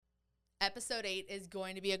Episode 8 is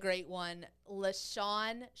going to be a great one.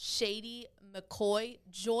 LeSean McCoy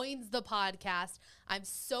joins the podcast. I'm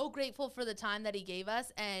so grateful for the time that he gave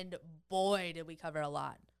us, and boy, did we cover a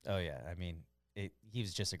lot. Oh, yeah. I mean, he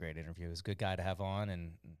was just a great interview. He was a good guy to have on,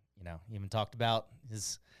 and, he even talked about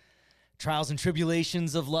his trials and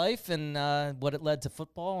tribulations of life and what it led to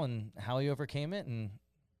football and how he overcame it and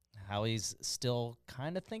how he's still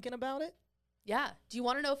kind of thinking about it. Yeah. Do you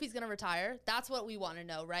want to know if he's going to retire? That's what we want to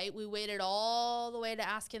know, right? We waited all the way to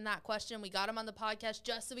ask him that question. We got him on the podcast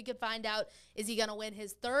just so we could find out, is he going to win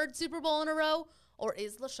his 3rd Super Bowl in a row, or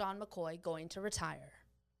is LeSean McCoy going to retire?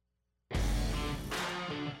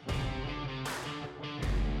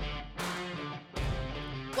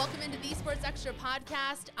 Welcome into the Sports Extra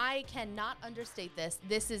podcast. I cannot understate this.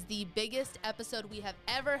 This is the biggest episode we have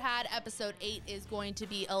ever had. Episode 8 is going to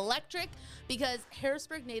be electric because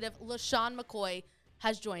Harrisburg native LeSean McCoy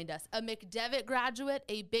has joined us. A McDevitt graduate,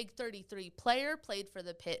 a Big 33 player, played for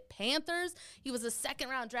the Pitt Panthers. He was a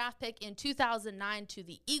 2nd-round draft pick in 2009 to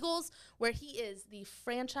the Eagles, where he is the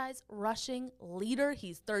franchise rushing leader.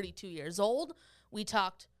 He's 32 years old. We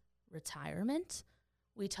talked retirement.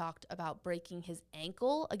 We talked about breaking his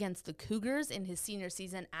ankle against the Cougars in his senior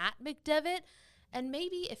season at McDevitt, and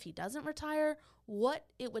maybe if he doesn't retire, what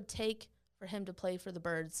it would take for him to play for the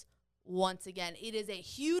Birds once again. It is a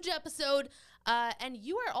huge episode, and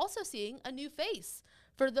you are also seeing a new face.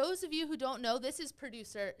 For those of you who don't know, this is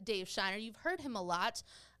producer Dave Shiner. You've heard him a lot.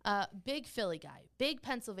 Big Philly guy, big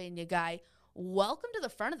Pennsylvania guy. Welcome to the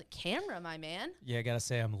front of the camera, my man. Yeah, I got to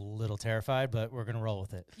say I'm a little terrified, but we're going to roll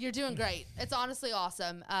with it. You're doing great. It's honestly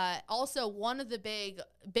awesome. Also, one of the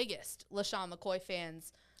biggest LeSean McCoy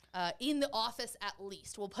fans in the office, at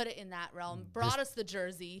least. We'll put it in that realm. Brought us the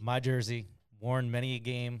jersey. My jersey, worn many a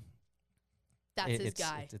game. That's his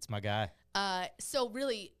guy. It's my guy. So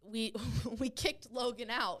really, we kicked Logan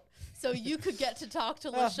out so you could get to talk to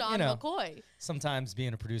LeSean McCoy. Sometimes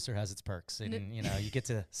being a producer has its perks, and you get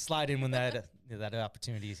to slide in when that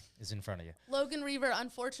opportunity is in front of you. Logan Reaver,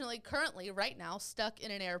 unfortunately, currently, right now, stuck in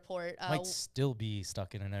an airport. Might still be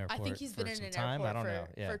stuck in an airport. I think he's been in an time. airport I don't know.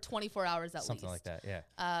 Yeah. for 24 hours at Something least. like that,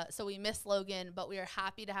 yeah. So we miss Logan, but we are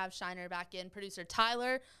happy to have Shiner back in. Producer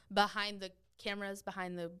Tyler behind the cameras,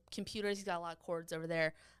 behind the computers. He's got a lot of cords over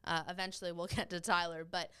there. Eventually we'll get to Tyler,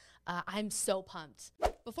 but I'm so pumped.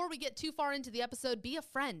 Before we get too far into the episode, be a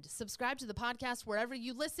friend. Subscribe to the podcast wherever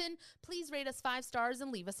you listen. Please rate us 5 stars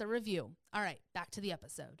and leave us a review. All right, back to the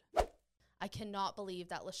episode. I cannot believe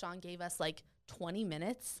that LeSean gave us like 20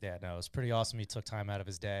 minutes. Yeah, no, it was pretty awesome. He took time out of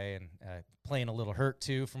his day and playing a little hurt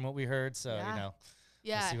too from what we heard. So,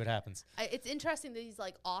 Yeah. We'll see what happens. It's interesting, these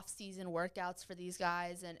like off-season workouts for these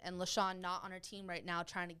guys, and LeSean not on our team right now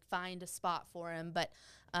trying to find a spot for him. But,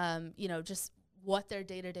 just what their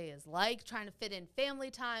day-to-day is like, trying to fit in family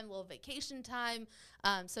time, a little vacation time.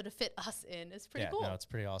 So to fit us in is pretty cool. Yeah, no, it's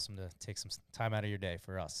pretty awesome to take some time out of your day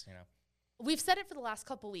for us, We've said it for the last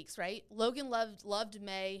couple weeks, right? Logan loved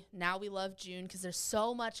May. Now we love June because there's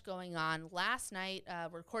so much going on. Last night,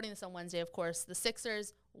 we're recording this on Wednesday, of course, the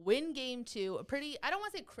Sixers win game 2. A pretty, I don't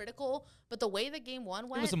want to say critical, but the way that game 1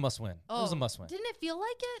 went. It was a must-win. It was a must-win. Didn't it feel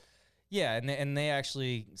like it? Yeah, and they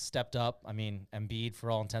actually stepped up. I mean, Embiid, for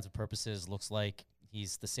all intents and purposes, looks like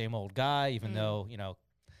he's the same old guy, even though,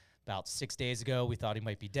 about 6 days ago, we thought he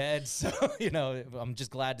might be dead. So, I'm just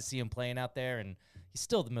glad to see him playing out there. And he's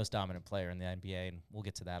still the most dominant player in the NBA, and we'll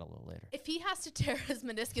get to that a little later. If he has to tear his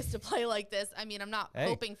meniscus to play like this, I mean, I'm not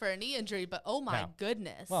hoping for a knee injury, but oh my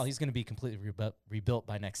goodness. Well, he's going to be completely rebuilt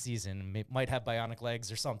by next season. Might have bionic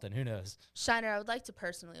legs or something. Who knows? Shiner, I would like to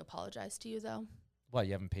personally apologize to you, though. What,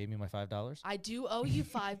 you haven't paid me my $5? I do owe you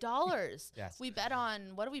 $5. Yes. We bet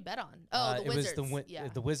on, what did we bet on? Oh, the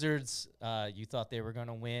Wizards. The Wizards, you thought they were going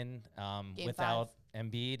to win without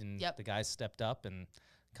Embiid, and the guys stepped up and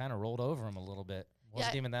kind of rolled over him a little bit.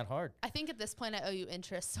 Wasn't even that hard. I think at this point I owe you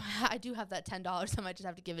interest, so I do have that $10. I might just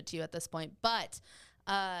have to give it to you at this point. But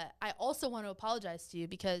I also want to apologize to you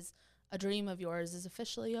because a dream of yours is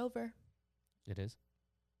officially over. It is?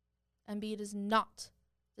 Embiid is not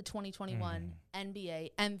the 2021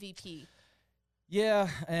 NBA MVP. Yeah,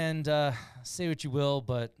 and say what you will,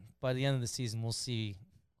 but by the end of the season, we'll see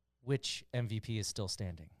which MVP is still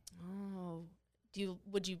standing. Oh,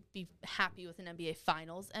 would you be happy with an NBA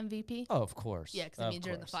Finals MVP? Oh, of course. Yeah, because it means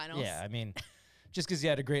you're in the finals. Yeah, I mean, just because you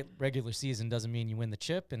had a great regular season doesn't mean you win the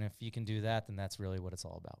chip, and if you can do that, then that's really what it's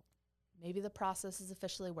all about. Maybe the process is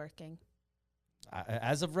officially working.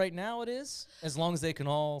 As of right now, it is. As long as they can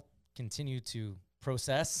all continue to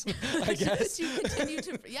process, I guess. To continue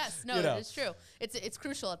to, yes, no, it's true. It's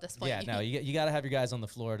crucial at this point. Yeah, no, you got to have your guys on the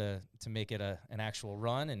floor to make it an actual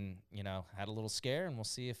run, and had a little scare, and we'll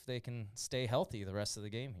see if they can stay healthy the rest of the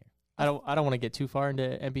game here. I don't want to get too far into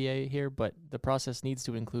NBA here, but the process needs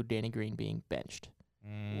to include Danny Green being benched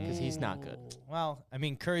because he's not good. Well, I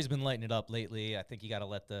mean, Curry's been lighting it up lately. I think you got to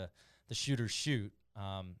let the shooters shoot.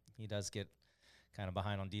 He does get kind of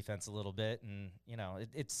behind on defense a little bit, and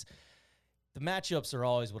it's the matchups are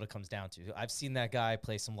always what it comes down to. I've seen that guy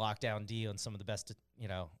play some lockdown D on some of the best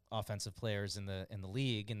offensive players in the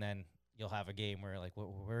league, and then you'll have a game where like,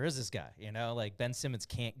 where is this guy? Like Ben Simmons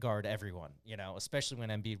can't guard everyone. Especially when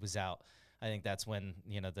Embiid was out. I think that's when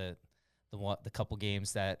the couple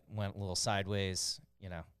games that went a little sideways.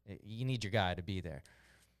 You need your guy to be there.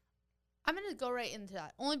 I'm going to go right into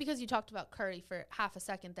that, only because you talked about Curry for half a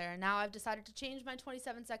second there, and now I've decided to change my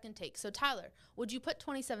 27-second take. So, Tyler, would you put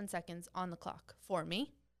 27 seconds on the clock for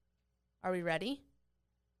me? Are we ready?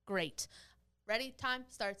 Great. Ready? Time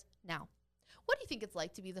starts now. What do you think it's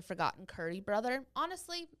like to be the forgotten Curry brother?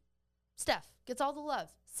 Honestly, Steph gets all the love.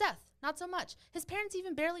 Seth, not so much. His parents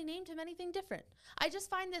even barely named him anything different. I just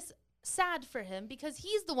find this sad for him because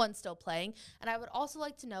he's the one still playing, and I would also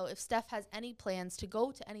like to know if Steph has any plans to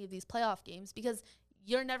go to any of these playoff games, because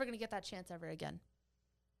you're never going to get that chance ever again.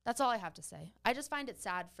 That's all I have to say. I just find it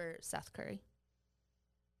sad for Seth Curry.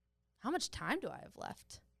 How much time do I have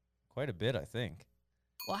left? Quite a bit, I think.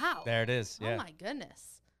 Wow. There it is. Yeah. Oh my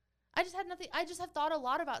goodness. I just have thought a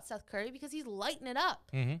lot about Seth Curry because he's lighting it up.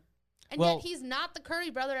 Mm-hmm. And yet he's not the Curry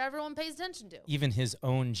brother everyone pays attention to. Even his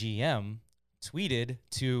own GM tweeted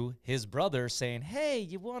to his brother saying, "Hey,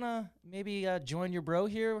 you wanna maybe join your bro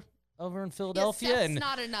here over in Philadelphia?" Yes, and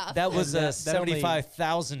not enough. that was a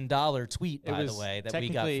 $75,000 tweet, by the way, that we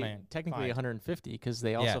got technically $150 because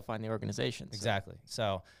they also find the organization. So. Exactly.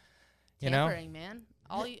 So, tampering, man.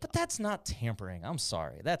 But that's not tampering. I'm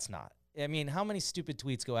sorry, that's not. I mean, how many stupid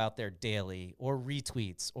tweets go out there daily, or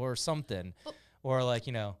retweets, or something? Or like,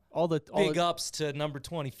 all the big ups to number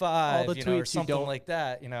 25, all the tweets or something like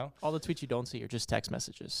that, All the tweets you don't see are just text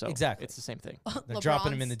messages. So exactly. It's the same thing. They're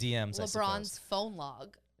dropping them in the DMs, LeBron's phone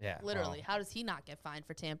log. Yeah. Literally. How does he not get fined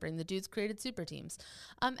for tampering? The dude's created super teams.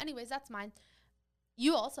 Anyways, that's mine.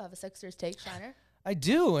 You also have a Sixers take, Shiner. I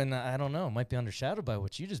do, and I don't know. It might be undershadowed by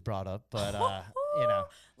what you just brought up, but,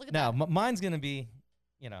 Look at that. Mine's going to be,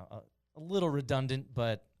 a little redundant,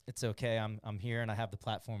 but it's okay. I'm here, and I have the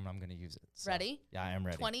platform, and I'm going to use it. So, ready? Yeah, I am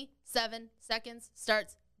ready. 27 seconds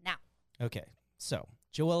starts now. Okay, so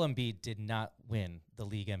Joel Embiid did not win the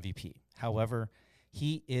league MVP. However,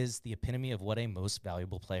 he is the epitome of what a most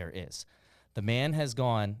valuable player is. The man has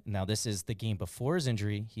gone, now this is the game before his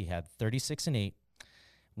injury, he had 36-8.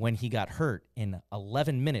 When he got hurt in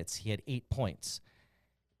 11 minutes, he had 8 points.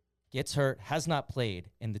 Gets hurt, has not played,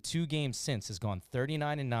 and the 2 games since has gone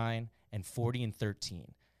 39-9 and 40-13.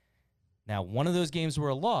 Now, one of those games were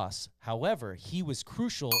a loss. However, he was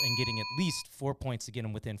crucial in getting at least 4 points to get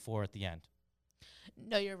him within 4 at the end.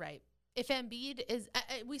 No, you're right. If Embiid is,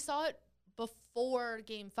 we saw it before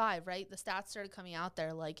Game 5, right? The stats started coming out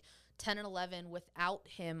there like 10 and 11 without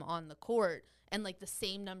him on the court, and like the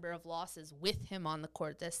same number of losses with him on the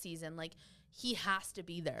court this season. Like, he has to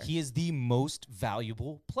be there. He is the most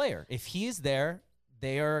valuable player. If he is there,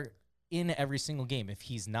 they are in every single game. If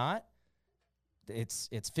he's not, it's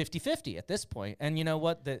 50-50 at this point. And you know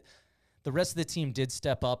what? The rest of the team did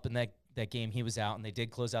step up in that game he was out, and they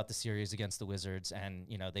did close out the series against the Wizards, and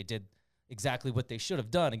they did exactly what they should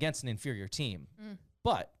have done against an inferior team.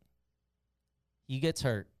 But he gets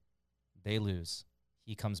hurt, they lose,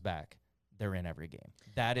 he comes back, they're in every game.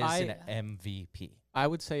 That is an MVP. I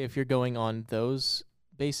would say if you're going on those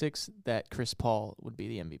basics, that Chris Paul would be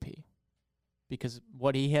the MVP, because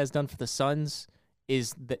what he has done for the Suns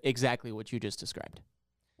is exactly what you just described.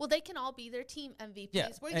 Well, they can all be their team MVPs. Yeah,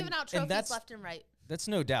 We're giving out trophies left and right. That's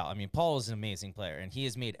no doubt. I mean, Paul is an amazing player, and he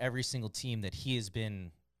has made every single team that he has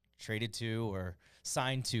been traded to or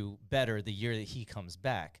signed to better the year that he comes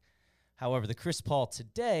back. However, the Chris Paul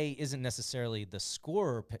today isn't necessarily the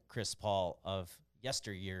scorer Chris Paul of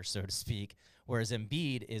yesteryear, so to speak, whereas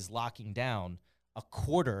Embiid is locking down a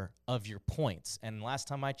quarter of your points. And last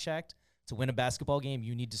time I checked, to win a basketball game,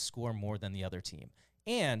 you need to score more than the other team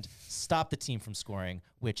and stop the team from scoring,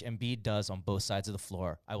 which Embiid does on both sides of the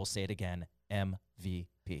floor. I will say it again, MVP.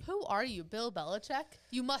 Who are you, Bill Belichick?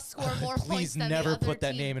 You must score more points Please than never the other put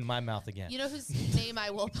that team. name in my mouth again. You know whose name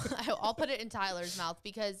I'll put it in Tyler's mouth,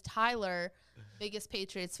 because Tyler, biggest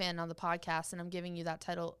Patriots fan on the podcast, and I'm giving you that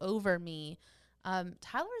title over me.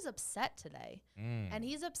 Tyler is upset today, and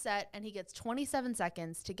he's upset, and he gets 27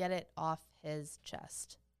 seconds to get it off his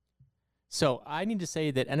chest. So I need to say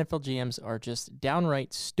that NFL GMs are just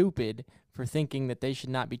downright stupid for thinking that they should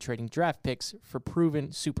not be trading draft picks for proven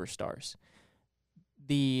superstars.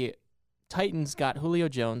 The Titans got Julio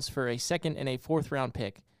Jones for a second and a fourth-round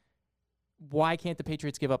pick. Why can't the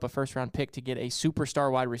Patriots give up a first-round pick to get a superstar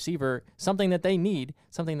wide receiver, something that they need,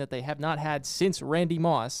 something that they have not had since Randy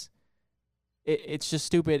Moss? It's just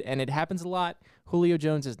stupid, and it happens a lot. Julio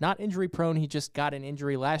Jones is not injury-prone. He just got an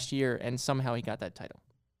injury last year, and somehow he got that title.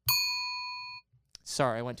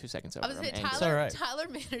 Sorry, I went 2 seconds over. I was I'm saying angry. Tyler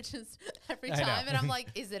manages every I know. time, and I'm like,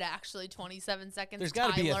 is it actually 27 seconds? There's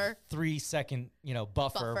got to be a Tyler? 3-second,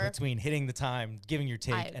 buffer between hitting the time, giving your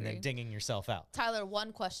take, and then dinging yourself out. Tyler,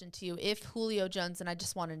 one question to you. If Julio Jones, and I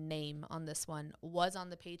just want a name on this one, was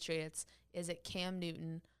on the Patriots, is it Cam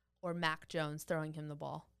Newton or Mac Jones throwing him the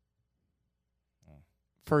ball?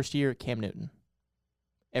 First year, Cam Newton.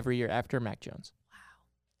 Every year after, Mac Jones.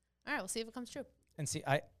 Wow. All right, we'll see if it comes true. And see,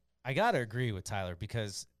 I got to agree with Tyler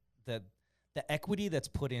because the equity that's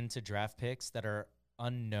put into draft picks that are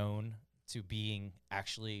unknown to being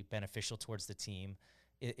actually beneficial towards the team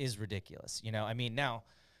is ridiculous. Now,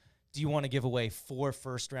 do you want to give away 4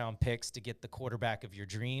 first-round picks to get the quarterback of your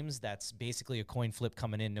dreams? That's basically a coin flip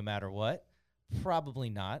coming in no matter what.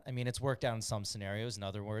 Probably not. It's worked out in some scenarios. In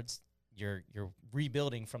other words, you're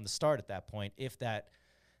rebuilding from the start at that point if that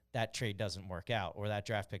trade doesn't work out or that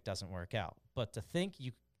draft pick doesn't work out. But to think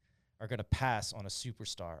you are going to pass on a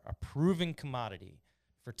superstar, a proven commodity,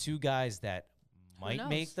 for 2 guys that might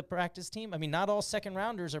make the practice team. Not all second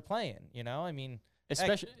rounders are playing,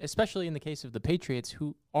 Especially in the case of the Patriots,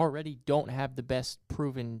 who already don't have the best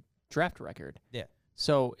proven draft record. Yeah.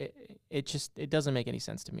 So it doesn't make any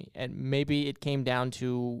sense to me. And maybe it came down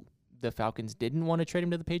to the Falcons didn't want to trade him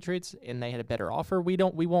to the Patriots and they had a better offer. We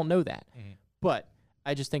won't know that. Mm-hmm. But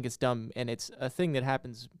I just think it's dumb, and it's a thing that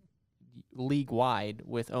happens league-wide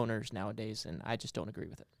with owners nowadays, and I just don't agree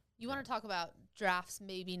with it. You want to talk about drafts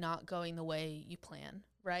maybe not going the way you plan,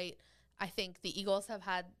 right? I think the Eagles have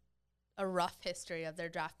had a rough history of their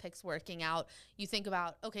draft picks working out. You think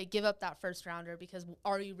about, okay, give up that first rounder because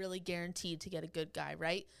are you really guaranteed to get a good guy,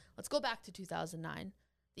 right? Let's go back to 2009.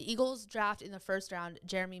 The Eagles draft in the first round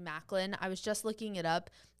Jeremy Maclin. I was just looking it up.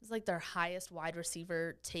 It was like their highest wide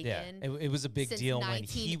receiver taken. Yeah, it was a big deal when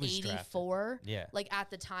he was drafted. 1984. Yeah. Like at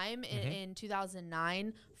the time in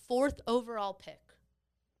 2009, 4th overall pick.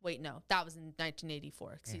 Wait, no, that was in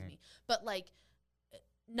 1984. Excuse me. But like,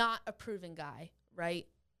 not a proven guy, right?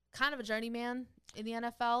 Kind of a journeyman in the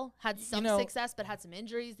NFL. Had some success, but had some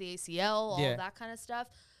injuries, the ACL, all that kind of stuff.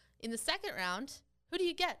 In the second round, who do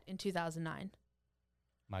you get in 2009?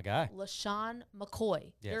 My guy. LeSean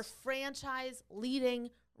McCoy, your franchise leading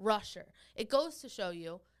rusher. It goes to show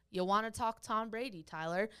you want to talk Tom Brady,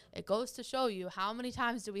 Tyler. It goes to show you how many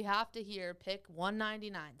times do we have to hear pick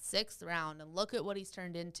 199, 6th round, and look at what he's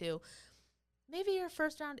turned into. Maybe your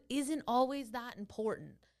first round isn't always that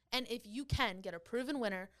important. And if you can get a proven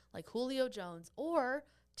winner like Julio Jones or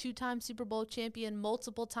 2-time Super Bowl champion,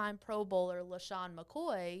 multiple-time Pro Bowler LeSean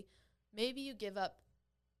McCoy, maybe you give up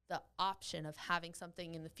the option of having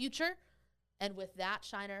something in the future. And with that,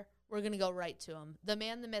 Shiner, we're going to go right to him. The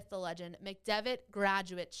man, the myth, the legend, McDevitt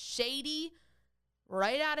graduate, Shady,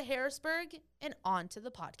 right out of Harrisburg, and on to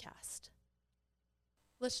the podcast.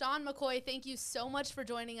 LeSean McCoy, thank you so much for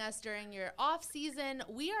joining us during your off season.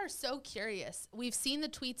 We are so curious. We've seen the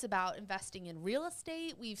tweets about investing in real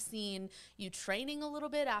estate. We've seen you training a little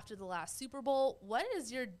bit after the last Super Bowl. What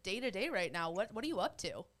is your day-to-day right now? What are you up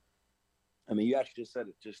to? You actually just said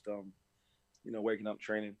it. Just, waking up,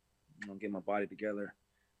 training, getting my body together,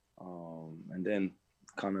 and then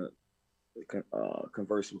kind of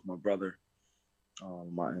conversing with my brother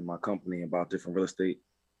in my company about different real estate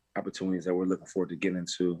opportunities that we're looking forward to getting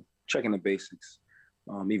into, checking the basics.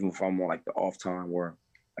 Even if I'm on like the off time or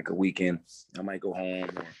like a weekend, I might go home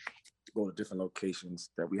or go to different locations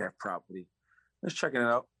that we have property. Just checking it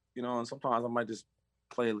out, and sometimes I might just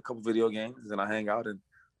play a couple video games and I hang out and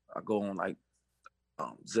I go on like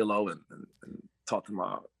Zillow and talk to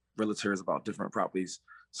my realtors about different properties.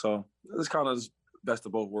 So it's kind of best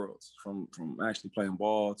of both worlds, from actually playing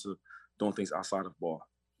ball to doing things outside of ball.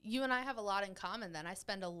 You and I have a lot in common then. I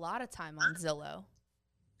spend a lot of time on Zillow.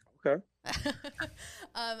 Okay.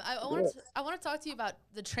 I want to talk to you about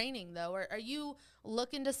the training, though. Are you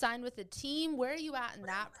looking to sign with a team? Where are you at in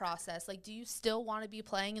that process? Like, do you still want to be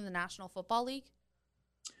playing in the National Football League?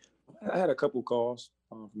 I had a couple calls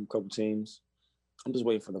from a couple teams. I'm just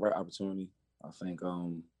waiting for the right opportunity. I think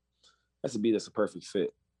that's a perfect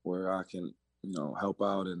fit where I can, help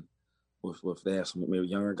out and with they have some maybe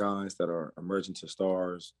younger guys that are emerging to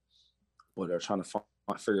stars, but they're trying to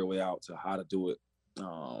figure a way out to how to do it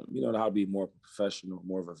how to be more professional,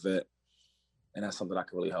 more of a vet, and that's something I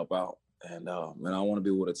can really help out. And I want to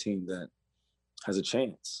be with a team that has a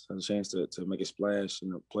chance to make a splash in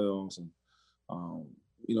the playoffs and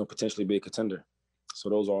potentially be a contender. So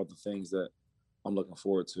those are the things that I'm looking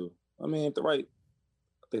forward to. I mean, if I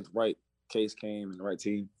think the right case came and the right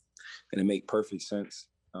team, and it made perfect sense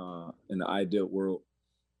in the ideal world,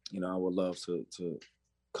 I would love to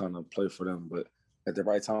kind of play for them, but at the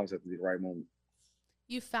right times, at the right moment.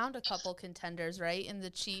 You found a couple contenders, right, in the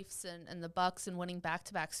Chiefs and the Bucks and winning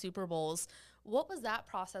back-to-back Super Bowls. What was that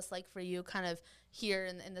process like for you kind of here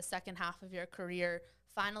in the second half of your career,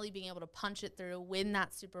 finally being able to punch it through, win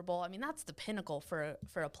that Super Bowl? I mean, that's the pinnacle for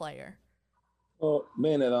a player. Well,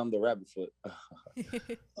 man, that I'm the rabbit foot.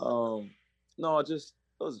 No, it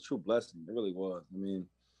was a true blessing. It really was. I mean,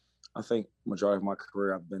 I think majority of my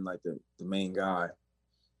career I've been like the main guy,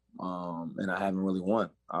 and I haven't really won.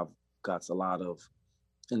 I've got a lot of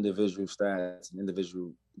individual stats and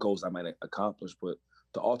individual goals I might accomplish, but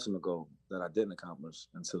the ultimate goal that I didn't accomplish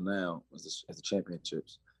until now was the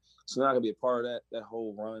championships. So now I can be a part of that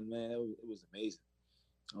whole run, man. It was amazing.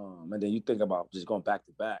 And then you think about just going back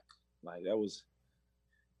to back, like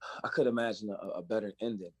I could imagine a better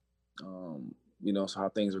ending. So how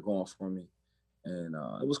things are going for me, and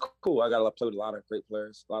it was cool. I got to play with a lot of great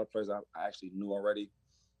players, a lot of players I actually knew already.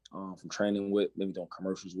 From training with, maybe doing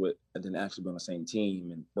commercials with, and then actually be on the same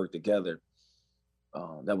team and work together.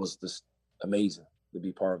 That was just amazing to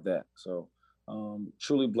be part of that. So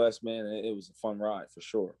truly blessed, man. And it was a fun ride for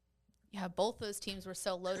sure. Yeah, both those teams were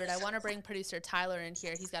so loaded. I want to bring producer Tyler in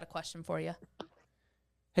here. He's got a question for you.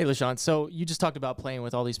 Hey, LeSean. So you just talked about playing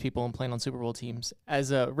with all these people and playing on Super Bowl teams.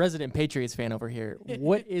 As a resident Patriots fan over here,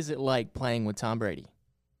 what is it like playing with Tom Brady?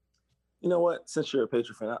 You know what? Since you're a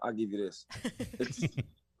Patriot fan, I'll give you this.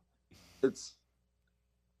 It's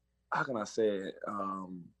how can I say it?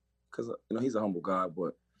 Because he's a humble guy,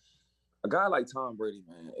 but a guy like Tom Brady,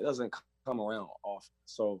 man, it doesn't come around often.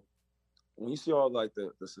 So when you see all like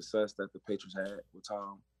the success that the Patriots had with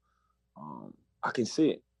Tom, I can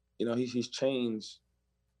see it. He's changed.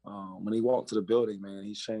 When he walked to the building, man,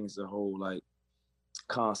 he's changed the whole like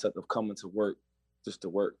concept of coming to work just to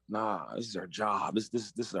work. Nah, this is our job. This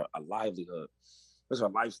is a livelihood. This is our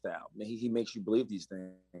lifestyle. Man, he makes you believe these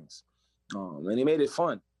things. And he made it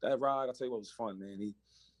fun. That ride, I'll tell you what, was fun, man.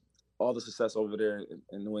 All the success over there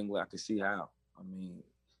in New England, I can see how. I mean,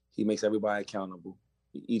 he makes everybody accountable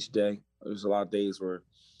each day. There's a lot of days where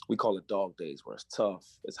we call it dog days, where it's tough,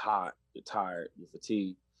 it's hot, you're tired, you're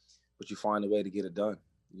fatigued, but you find a way to get it done.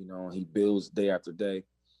 He builds day after day.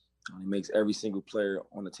 He makes every single player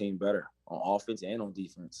on the team better, on offense and on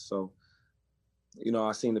defense. So,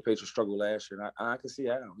 I seen the Patriots struggle last year, and I can see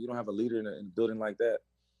how. You don't have a leader in a building like that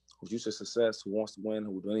who's used to success, who wants to win,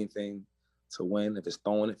 who will do anything to win, if it's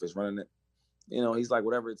throwing, if it's running it. He's like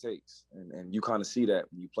whatever it takes. And you kind of see that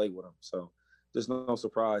when you play with him. So there's no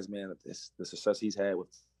surprise, man, that the success he's had with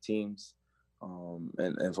teams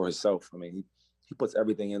and for himself. I mean, he puts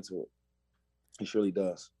everything into it. He surely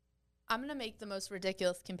does. I'm going to make the most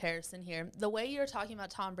ridiculous comparison here. The way you're talking about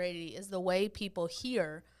Tom Brady is the way people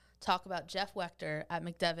here talk about Jeff Wechter at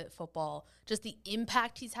McDevitt football, just the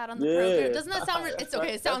impact he's had on the program. Doesn't that sound it's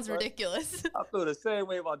okay, it sounds ridiculous. I feel the same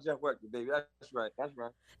way about Jeff Wechter, baby. That's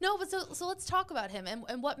right. No, but so let's talk about him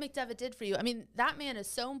and what McDevitt did for you. I mean, that man is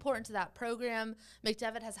so important to that program.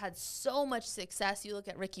 McDevitt has had so much success. You look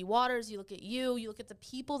at Ricky Waters, you look at you look at the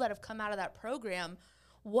people that have come out of that program.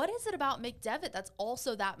 What is it about McDevitt that's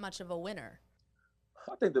also that much of a winner?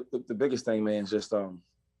 I think the biggest thing, man, is just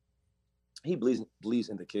he believes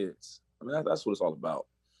in the kids. I mean, that's what it's all about.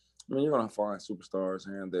 I mean, you're going to find superstars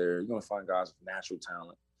here and there. You're going to find guys with natural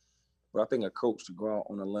talent. But I think a coach to go out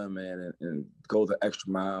on a limb, man, and go the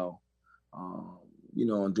extra mile,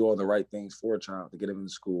 and do all the right things for a child to get him into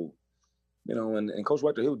school. And Coach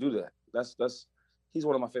Wechter, he'll do that. He's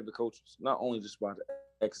one of my favorite coaches, not only just by the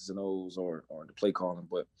X's and O's or the play calling,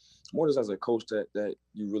 but more just as a coach that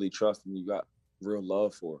you really trust and you got real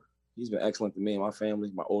love for. He's been excellent to me and my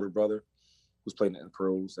family, my older brother, who's played in the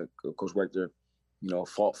pros that Coach Wechter,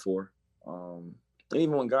 fought for. And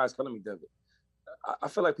even when guys come to McDevitt, I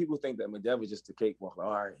feel like people think that McDevitt is just a cakewalk. Like,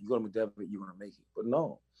 all right, you go to McDevitt, you're going to make it. But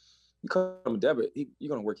no, you come to McDevitt, you're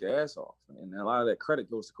going to work your ass off. And a lot of that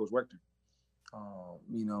credit goes to Coach Wechter.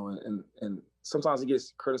 And sometimes he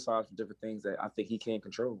gets criticized for different things that I think he can't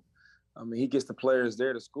control. I mean, he gets the players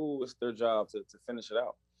there to school. It's their job to finish it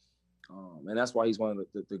out. And that's why he's one of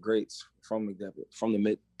the greats from McDevitt, from the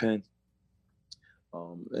mid-pen.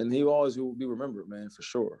 And he always will be remembered, man, for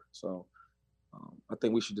sure. So I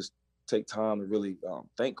think we should just take time to really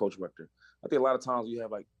thank Coach Wechter. I think a lot of times you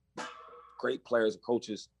have like great players and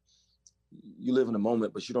coaches, you live in the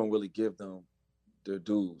moment, but you don't really give them their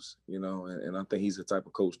dues, you know. And I think he's the type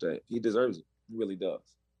of coach that he deserves it. He really does.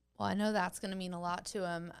 Well, I know that's going to mean a lot to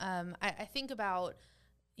him. I think about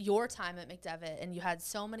your time at McDevitt, and you had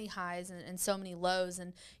so many highs and so many lows.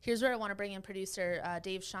 And here's where I want to bring in producer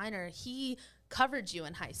Dave Shiner. He covered you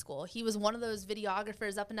in high school. He was one of those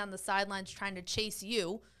videographers up and down the sidelines trying to chase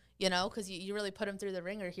you, you know, because you really put him through the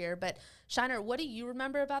ringer here. But Shiner, what do you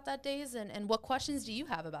remember about that days, and what questions do you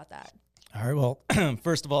have about that? All right, well,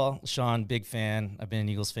 first of all, Sean, big fan. I've been an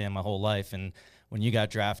Eagles fan my whole life, and when you got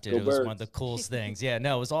drafted, it was one of the coolest things. Yeah,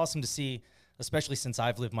 no, it was awesome to see, especially since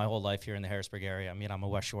I've lived my whole life here in the Harrisburg area. I mean, I'm a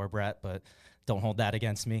West Shore brat, but don't hold that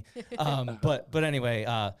against me. But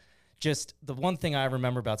anyway, just the one thing I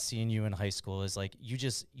remember about seeing you in high school is, like, you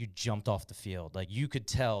jumped off the field. Like, you could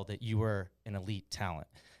tell that you were an elite talent,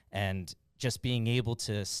 and just being able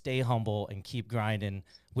to stay humble and keep grinding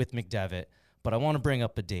with McDevitt. But I want to bring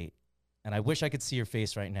up a date. And I wish I could see your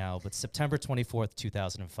face right now, but September 24th,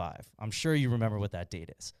 2005. I'm sure you remember what that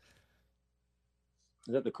date is.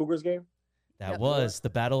 Is that the Cougars game? That was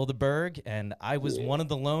the Battle of the Berg, and I was one of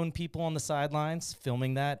the lone people on the sidelines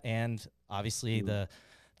filming that, and obviously the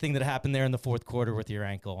thing that happened there in the fourth quarter with your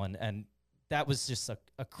ankle. And that was just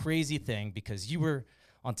a crazy thing, because you were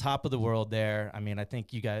on top of the world there. I mean, I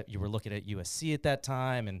think you were looking at USC at that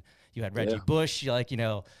time, and you had Reggie Bush,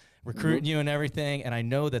 recruiting you and everything. And I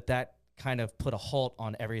know that kind of put a halt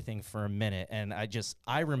on everything for a minute. And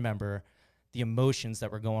I remember the emotions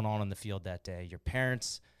that were going on the field that day. Your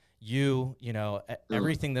parents,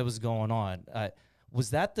 everything that was going on.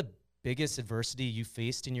 Was that the biggest adversity you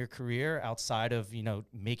faced in your career outside of,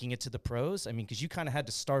 making it to the pros? I mean, because you kind of had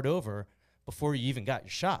to start over before you even got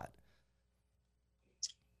your shot.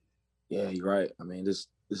 Yeah, you're right. I mean, just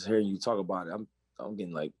hearing you talk about it, I'm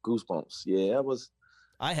getting like goosebumps. Yeah, that was.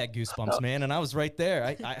 I had goosebumps, man, and I was right there.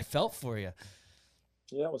 I felt for you.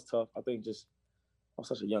 Yeah, it was tough. I think I was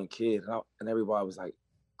such a young kid, and everybody was like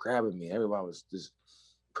grabbing me. Everybody was just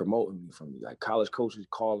promoting me from me. Like, college coaches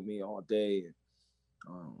calling me all day, and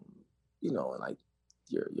and like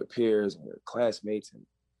your peers and your classmates and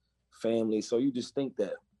family. So you just think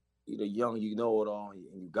that you're young, you know it all,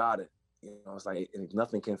 and you got it. It's like, and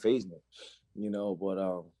nothing can faze me. But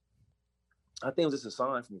I think it was just a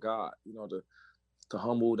sign from God. To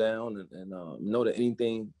humble down and know that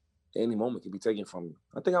anything, any moment can be taken from you.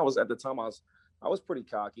 I think I was pretty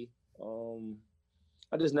cocky.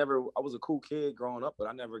 I was a cool kid growing up, but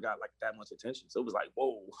I never got like that much attention. So it was like,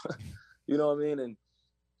 whoa, you know what I mean? And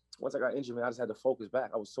once I got injured, man, I just had to focus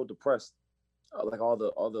back. I was so depressed. Like all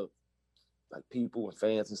the like people and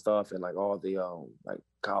fans and stuff, and like all the like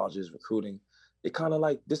colleges recruiting, it kind of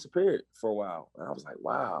like disappeared for a while. And I was like,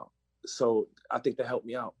 wow. So I think that helped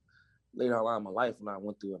me out later on in my life when I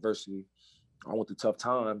went through adversity. I went through tough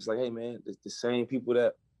times. Like, hey, man, the same people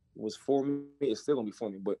that was for me, it's still gonna be for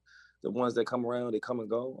me. But the ones that come around, they come and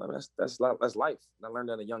go. I mean, that's life. And I learned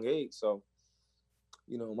that at a young age. So,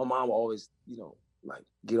 my mom would always, like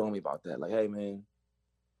get on me about that. Like, hey, man,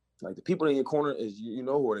 like the people in your corner is you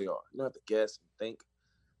know who they are. You don't have to guess and think.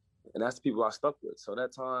 And that's the people I stuck with. So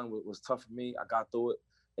that time was tough for me. I got through it.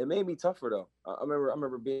 It made me tougher though. I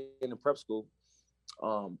remember being in prep school.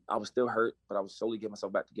 I was still hurt, but I was slowly getting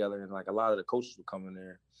myself back together. And like a lot of the coaches were coming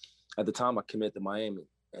there. At the time, I committed to Miami,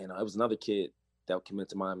 and it was another kid that committed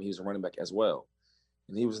to Miami. He was a running back as well,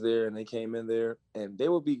 and he was there. And they came in there, and they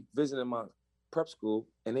would be visiting my prep school,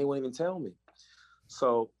 and they wouldn't even tell me.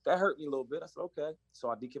 So that hurt me a little bit. I said, okay. So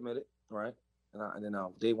I decommitted, right? And then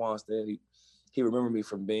Dave Wanstead, he remembered me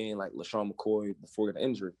from being like LeSean McCoy before he got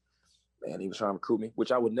injured. Man, he was trying to recruit me,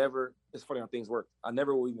 which I would never. It's funny how things work. I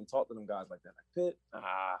never would even talk to them guys like that. Like, Pitt,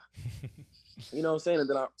 you know what I'm saying? And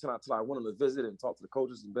then until I went on a visit and talked to the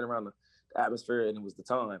coaches and been around the atmosphere, and it was the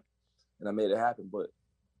time, and I made it happen. But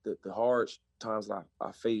the hard times that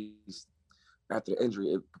I faced after the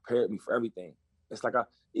injury, it prepared me for everything. It's like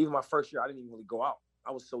even my first year, I didn't even really go out.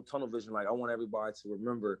 I was so tunnel vision. Like, I want everybody to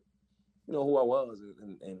remember, who I was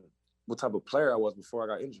and what type of player I was before I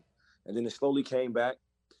got injured. And then it slowly came back.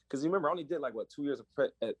 Because remember, I only did like 2 years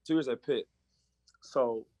at Pitt.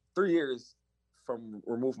 So 3 years from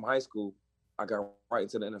removed from high school, I got right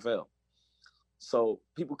into the NFL. So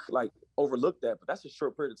people like overlook that, but that's a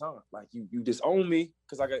short period of time. Like you disown me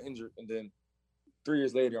because I got injured, and then 3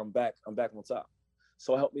 years later, I'm back on top.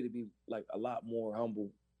 So it helped me to be like a lot more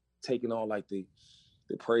humble, taking on like the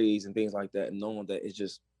praise and things like that, and knowing that it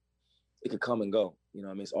could come and go.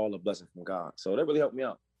 It's all a blessing from God. So that really helped me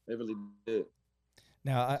out. It really did.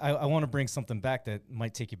 Now, I want to bring something back that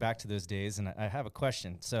might take you back to those days, and I have a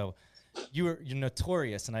question. So you're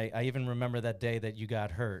notorious, and I even remember that day that you got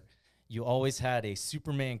hurt. you always had a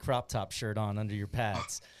Superman crop top shirt on under your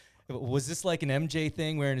pads. Was this like an MJ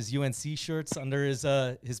thing, wearing his UNC shirts under his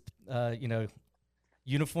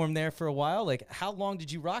uniform there for a while? Like, how long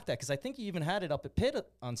did you rock that? Because I think you even had it up at Pitt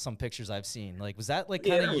on some pictures I've seen. Like, was that like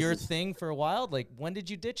kind of your thing for a while? Like, when did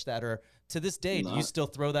you ditch that? Or to this day, do you still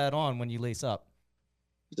throw that on when you lace up?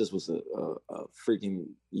 This was a freaking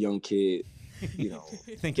young kid,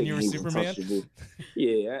 thinking you were Superman.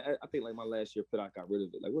 Yeah, I think like my last year, Pitt, I got rid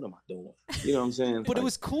of it. Like, what am I doing? You know what I'm saying? But it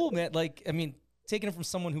was cool, man. Like, I mean, taking it from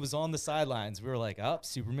someone who was on the sidelines, we were like, oh,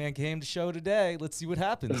 Superman came to show today. Let's see what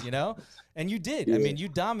happens, And you did. Yeah. I mean, you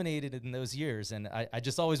dominated in those years. And I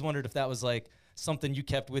just always wondered if that was like something you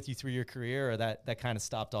kept with you through your career, or that kind of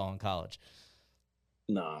stopped all in college.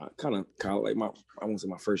 Nah, kind of like I won't say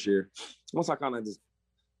my first year. Once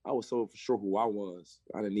I was so for sure who I was.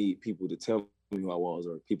 I didn't need people to tell me who I was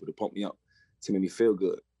or people to pump me up to make me feel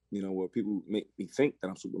good. Where people make me think that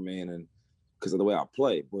I'm Superman and because of the way I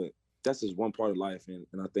play. But that's just one part of life. And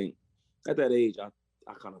I think at that age, I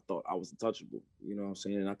kind of thought I was untouchable. You know what I'm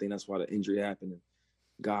saying? And I think that's why the injury happened. And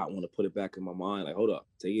God wanted to put it back in my mind. Like, hold up,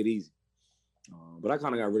 take it easy. But I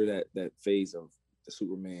kind of got rid of that phase of the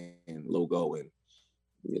Superman logo and,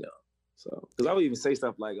 so because I would even say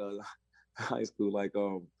stuff like high school, like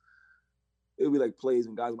it would be like plays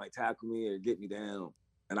when guys might tackle me or get me down,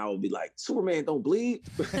 and I would be like, Superman don't bleed.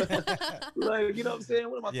 Like, you know what I'm saying?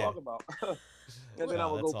 What am I talking about? And then I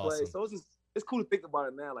would go play. So it's cool to think about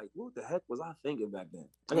it now. Like, what the heck was I thinking back then?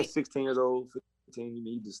 I was 16 years old, 15.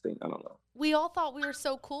 You just think, I don't know. We all thought we were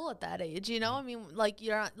so cool at that age, I mean, like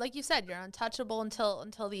you said, you're untouchable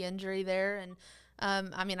until the injury there, and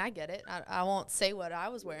I mean, I get it. I won't say what I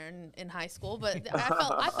was wearing in high school, but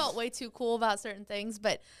I felt way too cool about certain things.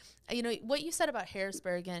 But what you said about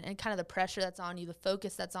Harrisburg and kind of the pressure that's on you, the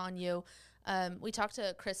focus that's on you. We talked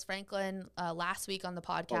to Chris Franklin last week on the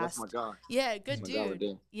podcast. Oh, that's my guy. Yeah, good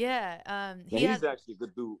dude. Yeah, he's actually a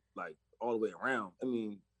good dude, like all the way around. I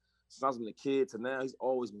mean, since I was a kid to now, he's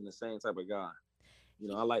always been the same type of guy.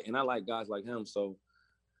 I like guys like him. So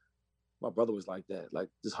my brother was like that, like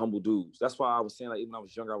just humble dudes. That's why I was saying, like, even when I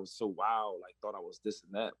was younger, I was so wild, like thought I was this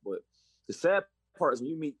and that. But the sad part is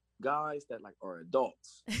when you meet guys that like are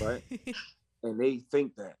adults, right? And they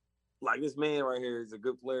think that, like, this man right here is a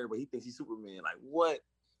good player, but he thinks he's Superman. Like, what?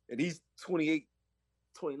 And he's 28,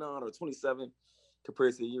 29, or 27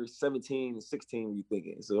 compared to you're 17 and 16 when you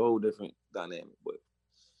thinking. It's a whole different dynamic.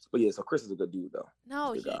 But yeah, so Chris is a good dude, though.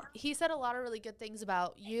 No, he said a lot of really good things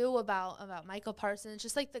about you, about Michael Parsons,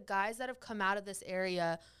 just like the guys that have come out of this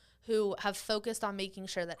area who have focused on making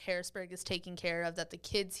sure that Harrisburg is taken care of, that the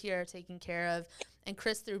kids here are taken care of. And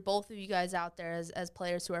Chris threw both of you guys out there as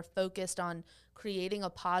players who are focused on creating a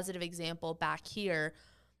positive example back here.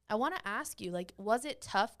 I want to ask you, like, was it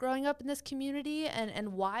tough growing up in this community,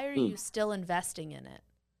 and why are you still investing in it?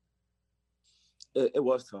 It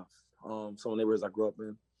was tough. Some neighborhoods I grew up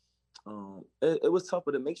in. It was tough,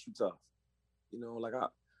 but it makes you tough. Like I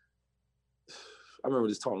remember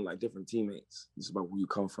just talking to like different teammates just about where you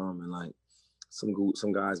come from, and like some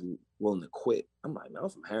guys were willing to quit. I'm like, man, I'm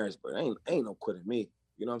from Harrisburg. Ain't no quitting me.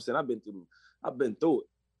 You know what I'm saying? I've been through it.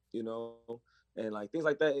 And like things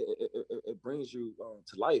like that, it brings you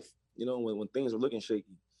to life. When things are looking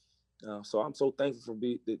shaky. So I'm so thankful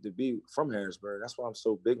to be from Harrisburg. That's why I'm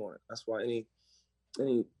so big on it. That's why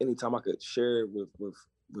anytime I could share with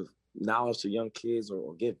knowledge to young kids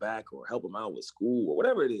or give back or help them out with school or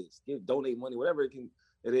whatever it is, donate money, whatever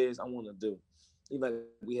it is, I want to do. Even like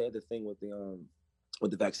we had the thing with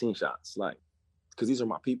the vaccine shots, like, because these are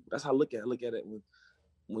my people. That's how I look at it.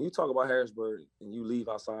 When you talk about Harrisburg and you leave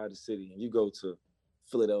outside the city and you go to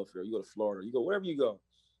Philadelphia or you go to Florida, you go wherever you go,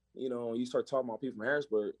 you start talking about people from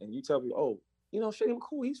Harrisburg and you tell people, oh, LeSean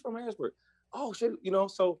McCoy, he's from Harrisburg. Oh, shit,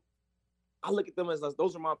 so I look at them as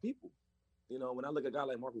those are my people. When I look at a guy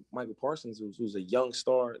like Michael Parsons, who's a young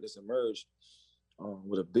star that's emerged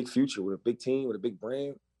with a big future, with a big team, with a big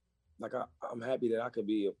brand, like I'm happy that I could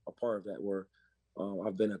be a part of that, where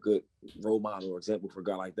I've been a good role model or example for a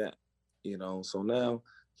guy like that. So now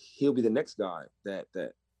he'll be the next guy that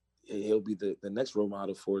he'll be the next role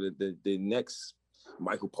model for the next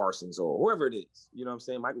Michael Parsons or whoever it is. You know what I'm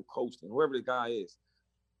saying? Michael Colston, whoever the guy is.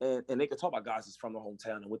 And they can talk about guys that's from the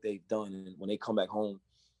hometown and what they've done, and when they come back home.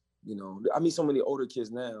 I meet so many older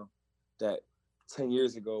kids now that 10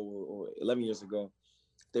 years ago or 11 years ago,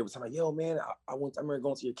 they were telling me, yo, man, I remember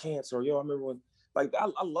going to your camps, or yo, I remember when, like,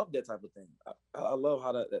 I love that type of thing. I love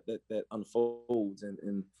how that unfolds.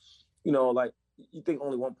 And like, you think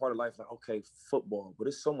only one part of life, like, okay, football, but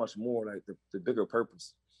it's so much more, like the bigger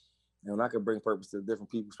purpose. And I can bring purpose to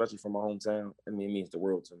different people, especially from my hometown. I mean, it means the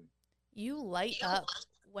world to me. You light up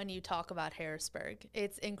when you talk about Harrisburg.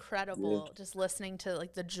 It's incredible just listening to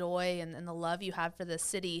like the joy and the love you have for this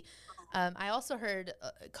city. I also heard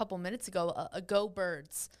a couple minutes ago a Go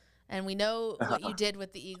Birds. And we know what you did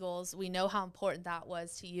with the Eagles. We know how important that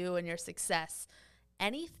was to you and your success.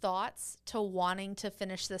 Any thoughts to wanting to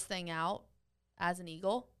finish this thing out as an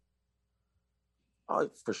Eagle?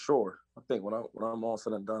 For sure. I think when I'm all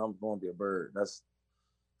said and done, I'm going to be a Bird. That's,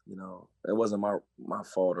 it wasn't my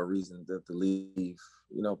fault or reason to leave.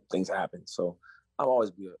 Things happen. So I'll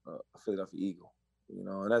always be a Philadelphia Eagle.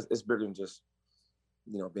 And it's bigger than just,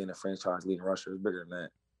 being a franchise leading rusher. It's bigger than that.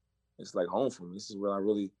 It's like home for me. This is where I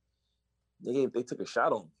really they took a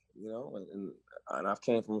shot on me, and I've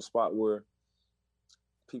came from a spot where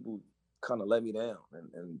people kind of let me down,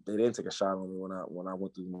 and they didn't take a shot on me when I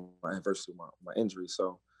went through my adversity, my injury.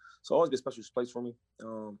 So always be a special place for me.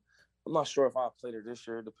 I'm not sure if I'll play there this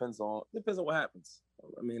year. It depends on what happens.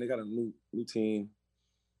 I mean, they got a new team.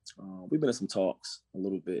 We've been in some talks a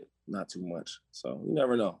little bit, not too much. So you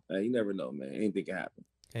never know. Hey, you never know, man. Anything can happen.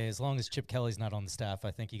 Hey, as long as Chip Kelly's not on the staff,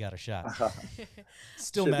 I think you got a shot.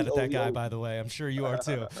 Still mad at that guy, by the way. I'm sure you are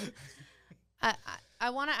too. I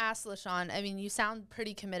want to ask LeSean, I mean, you sound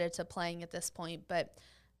pretty committed to playing at this point, but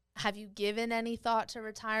have you given any thought to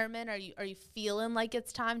retirement? Are you feeling like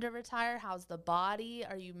it's time to retire? How's the body?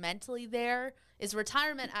 Are you mentally there? Is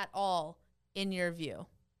retirement at all in your view?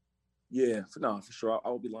 Yeah, for sure. I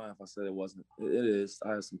would be lying if I said it wasn't. It is.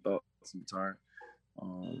 I have some thoughts to retire.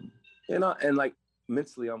 And like,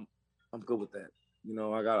 mentally, I'm good with that.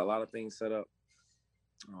 I got a lot of things set up,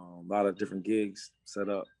 a lot of different gigs set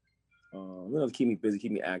up, to keep me busy,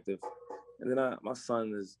 keep me active. And then my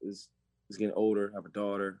son is getting older. I have a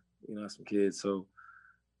daughter, I have some kids. So,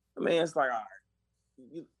 I mean, it's like, all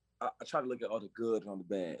right, I try to look at all the good and all the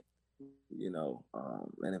bad,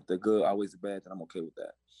 and if the good outweighs the bad, then I'm okay with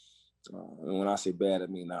that. And when I say bad, I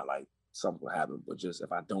mean not like something will happen, but just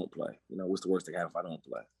if I don't play, what's the worst that can happen if I don't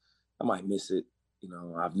play? I might miss it.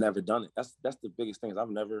 I've never done it. That's the biggest thing. I've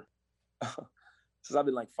never, since I've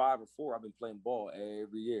been like 5 or 4, I've been playing ball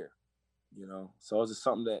every year, So it's just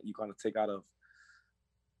something that you kind of take out of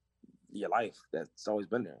your life that's always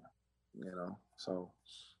been there, So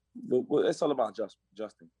but it's all about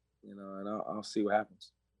adjusting, and I'll see what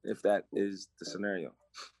happens if that is the scenario.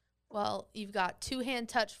 Well, you've got 2-hand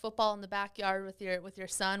touch football in the backyard with your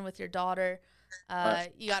son, with your daughter.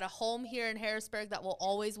 You got a home here in Harrisburg that will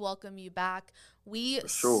always welcome you back. We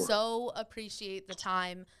so appreciate the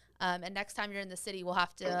time. And next time you're in the city, we'll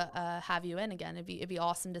have to have you in again. It'd be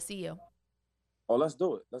awesome to see you. Oh, let's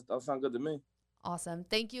do it. That sounds good to me. Awesome.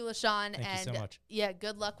 Thank you, LeSean. Thank you so much. Yeah,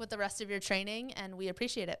 good luck with the rest of your training, and we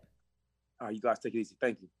appreciate it. All right, you guys take it easy.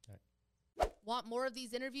 Thank you. All right. Want more of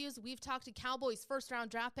these interviews? We've talked to Cowboys first-round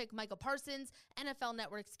draft pick Micah Parsons, NFL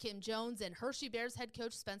Network's Kim Jones, and Hershey Bears head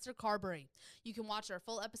coach Spencer Carberry. You can watch our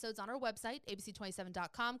full episodes on our website,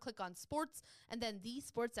 abc27.com. Click on sports, and then the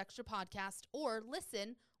Sports Extra podcast, or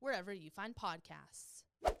listen wherever you find podcasts.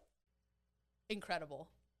 Incredible.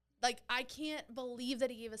 Like, I can't believe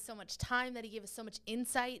that he gave us so much time, that he gave us so much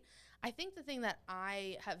insight. I think the thing that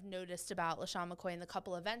I have noticed about LeSean McCoy in the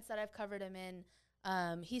couple events that I've covered him in,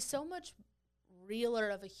 he's so much realer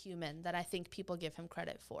of a human that I think people give him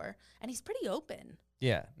credit for. And he's pretty open.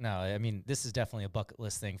 Yeah, no, I mean, this is definitely a bucket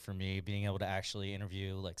list thing for me, being able to actually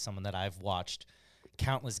interview like someone that I've watched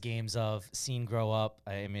countless games of, seen grow up.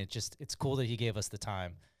 I mean, it's cool that he gave us the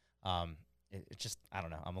time. It just, I don't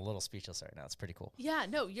know, I'm a little speechless right now. It's pretty cool. Yeah,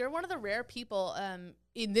 no, you're one of the rare people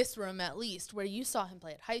in this room, at least, where you saw him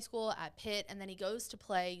play at high school, at Pitt, and then he goes to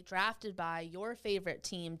play, drafted by your favorite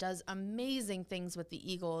team, does amazing things with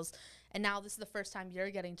the Eagles, and now this is the first time you're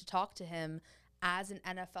getting to talk to him as an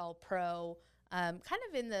NFL pro, kind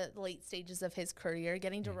of in the late stages of his career,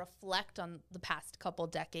 getting to reflect on the past couple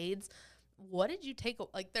decades. What did you take?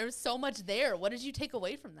 Like, there's so much there. What did you take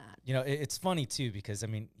away from that? It's funny too, because I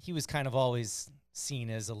mean, he was kind of always seen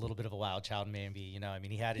as a little bit of a wild child, maybe. I mean,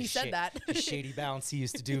 he had his shady bounce he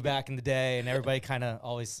used to do back in the day, and everybody kind of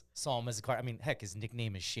always saw him as a card. I mean, heck, his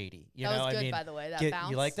nickname is Shady. That was good, by the way. That bounce.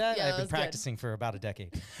 You like that? Yeah, I've been practicing for about a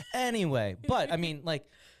decade. Anyway, but I mean, like,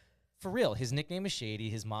 for real, his nickname is Shady.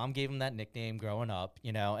 His mom gave him that nickname growing up,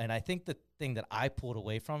 and I think the thing that I pulled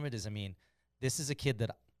away from it is, I mean, this is a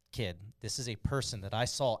this is a person that I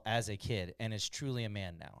saw as a kid and is truly a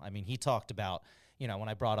man now. I mean, he talked about, when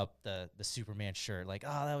I brought up the Superman shirt, like,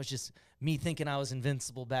 oh, that was just me thinking I was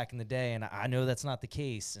invincible back in the day, and I know that's not the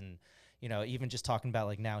case. And, even just talking about,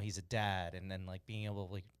 like, now he's a dad, and then, like, being able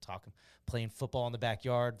to, like, playing football in the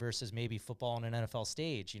backyard versus maybe football on an NFL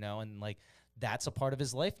stage, and, like, that's a part of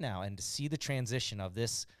his life now. And to see the transition of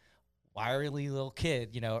this wiry little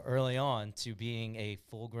kid, early on to being a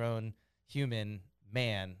full-grown human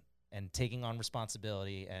man and taking on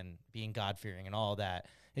responsibility and being God-fearing and all that.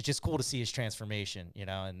 It's just cool to see his transformation,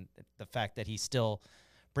 and the fact that he still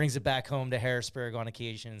brings it back home to Harrisburg on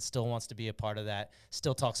occasion and still wants to be a part of that,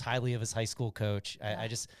 still talks highly of his high school coach. Yeah.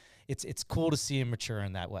 It's cool to see him mature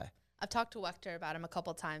in that way. I've talked to Wechter about him a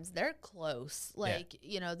couple times. They're close.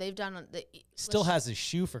 They've done still has his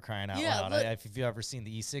shoe, for crying out loud. If you've ever seen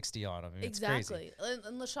the E60 on him, exactly. It's crazy.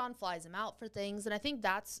 And LeSean flies him out for things, and I think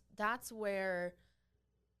that's where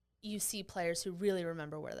you see players who really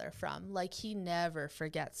remember where they're from. Like, he never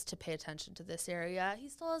forgets to pay attention to this area. He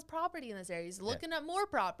still has property in this area. He's looking at more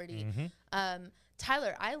property. Mm-hmm.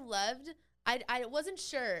 Tyler, I wasn't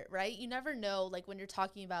sure, right? You never know, like, when you're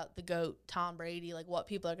talking about the GOAT, Tom Brady, like, what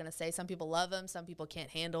people are going to say. Some people love him. Some people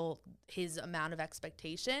can't handle his amount of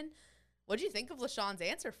expectation. What do you think of LeSean's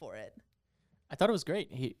answer for it? I thought it was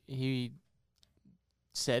great. He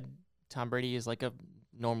said Tom Brady is like a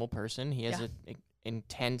normal person. He has an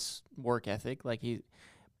intense work ethic.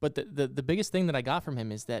 But the biggest thing that I got from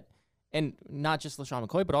him is that, and not just LeSean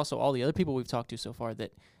McCoy, but also all the other people we've talked to so far,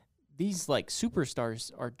 that these like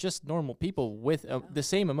superstars are just normal people with the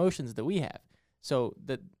same emotions that we have. So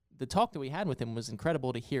the talk that we had with him was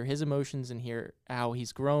incredible to hear his emotions and hear how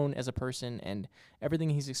he's grown as a person and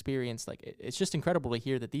everything he's experienced. Like, it's just incredible to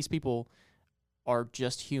hear that these people are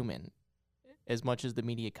just human, as much as the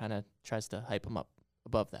media kind of tries to hype them up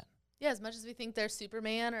above that. Yeah, as much as we think they're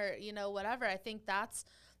Superman or, whatever, I think that's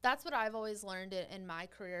what I've always learned in my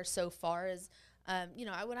career so far is, when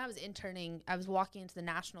I was interning, I was walking into the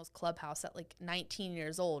Nationals clubhouse at like 19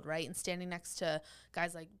 years old, right? And standing next to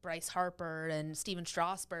guys like Bryce Harper and Steven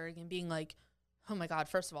Strasburg and being like, oh my God,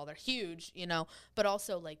 first of all, they're huge, but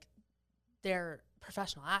also like they're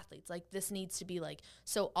professional athletes. Like, this needs to be like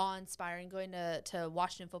so awe-inspiring, going to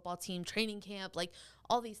Washington football team training camp, like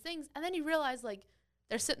all these things. And then you realize like,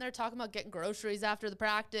 they're sitting there talking about getting groceries after the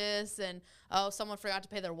practice and, oh, someone forgot to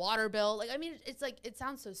pay their water bill. Like, I mean, it's like, it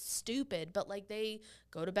sounds so stupid, but like they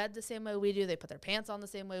go to bed the same way we do. They put their pants on the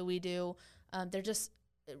same way we do. They're just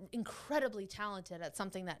incredibly talented at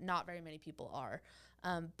something that not very many people are.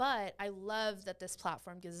 But I love that this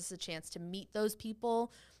platform gives us a chance to meet those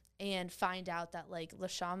people and find out that like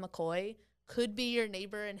LeSean McCoy could be your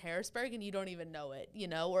neighbor in Harrisburg and you don't even know it,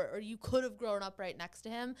 or you could have grown up right next to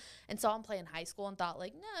him and saw him play in high school and thought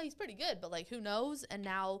like, no, he's pretty good, but like, who knows? And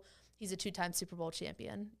now he's a 2-time Super Bowl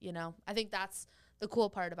champion. I think that's the cool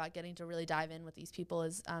part about getting to really dive in with these people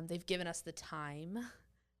is they've given us the time.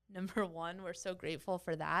 Number one, we're so grateful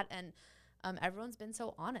for that. And everyone's been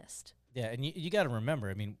so honest. Yeah. And you got to remember,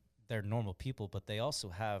 I mean, they're normal people, but they also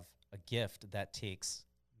have a gift that takes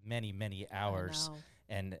many, many hours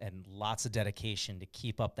and lots of dedication to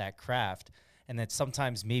keep up that craft. And that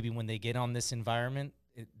sometimes maybe when they get on this environment,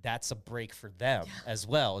 that's a break for them as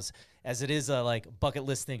well. As it is a like bucket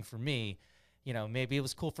list thing for me, maybe it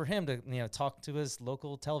was cool for him to, talk to his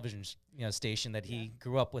local television, station that he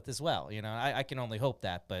grew up with as well. I can only hope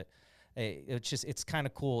that, but it's kind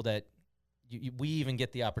of cool that we even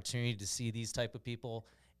get the opportunity to see these type of people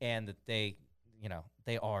and that they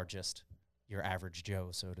are just your average Joe,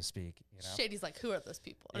 so to speak. Shady's like, who are those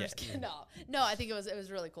people? I'm just kidding. No, I think it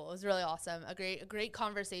was really cool. It was really awesome. A great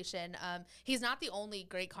conversation. He's not the only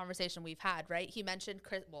great conversation we've had, right? He mentioned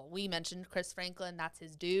we mentioned Chris Franklin. That's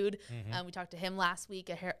his dude. Mm-hmm. We talked to him last week,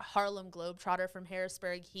 a Harlem Globetrotter from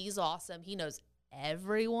Harrisburg. He's awesome. He knows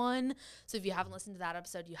everyone. So if you haven't listened to that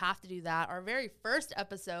episode, you have to do that. Our very first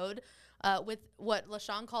episode with what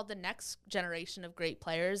LeSean called the next generation of great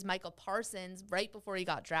players, Michael Parsons, right before he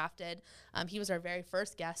got drafted. He was our very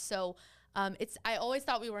first guest. So I always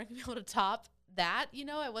thought we weren't going to be able to top that.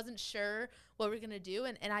 I wasn't sure what we're going to do.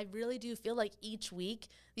 And I really do feel like each week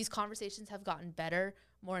these conversations have gotten better,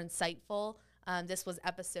 more insightful. This was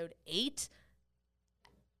episode 8.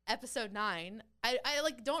 Episode 9, I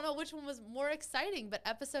don't know which one was more exciting, but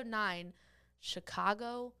episode 9,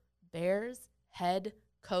 Chicago Bears head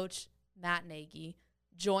coach Matt Nagy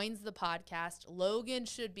joins the podcast. Logan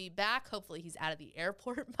should be back. Hopefully he's out of the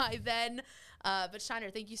airport by then. But Shiner,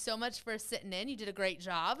 thank you so much for sitting in. You did a great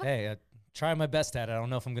job. Hey, trying my best at it. I don't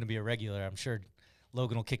know if I'm going to be a regular. I'm sure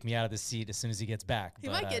Logan will kick me out of the seat as soon as he gets back. He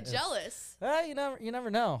might get jealous. You never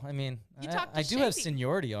know. I mean, I do have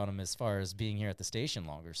seniority on him as far as being here at the station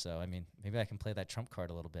longer. So, I mean, maybe I can play that trump card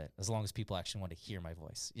a little bit as long as people actually want to hear my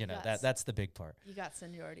voice. That's the big part. You got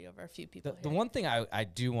seniority over a few people The one thing I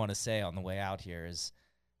do want to say on the way out here is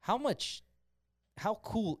how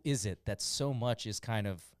cool is it that so much is kind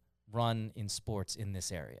of run in sports in this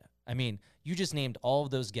area? I mean, you just named all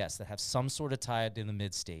of those guests that have some sort of tie to the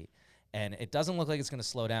mid-state. and it doesn't look like it's going to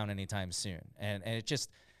slow down anytime soon. And it just,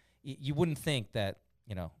 you wouldn't think that,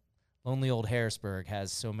 lonely old Harrisburg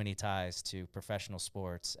has so many ties to professional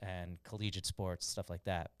sports and collegiate sports, stuff like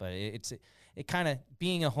that. But it kind of,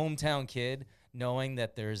 being a hometown kid, knowing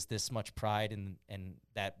that there's this much pride and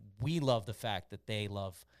that we love the fact that they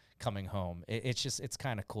love coming home. It's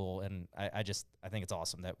kind of cool. And I think it's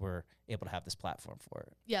awesome that we're able to have this platform for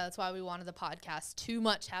it. Yeah, that's why we wanted the podcast. Too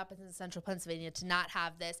much happens in central Pennsylvania to not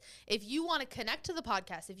have this. If you want to connect to the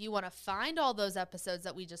podcast, if you want to find all those episodes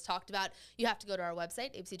that we just talked about, you have to go to our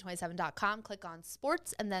website, abc27.com, click on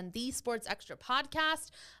sports, and then the Sports Extra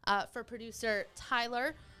podcast. For producer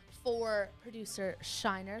Tyler, for producer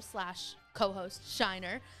Shiner / co-host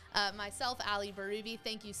Shiner, myself, Ali Barubi,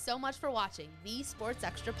 thank you so much for watching the Sports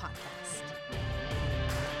Extra podcast.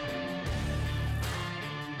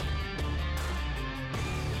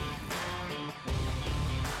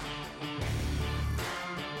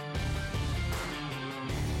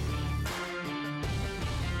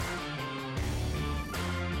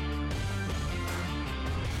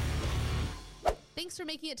 Thanks for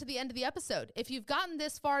making it to the end of the episode. If you've gotten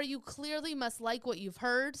this far, you clearly must like what you've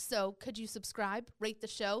heard. So could you subscribe, rate the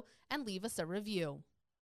show, and leave us a review?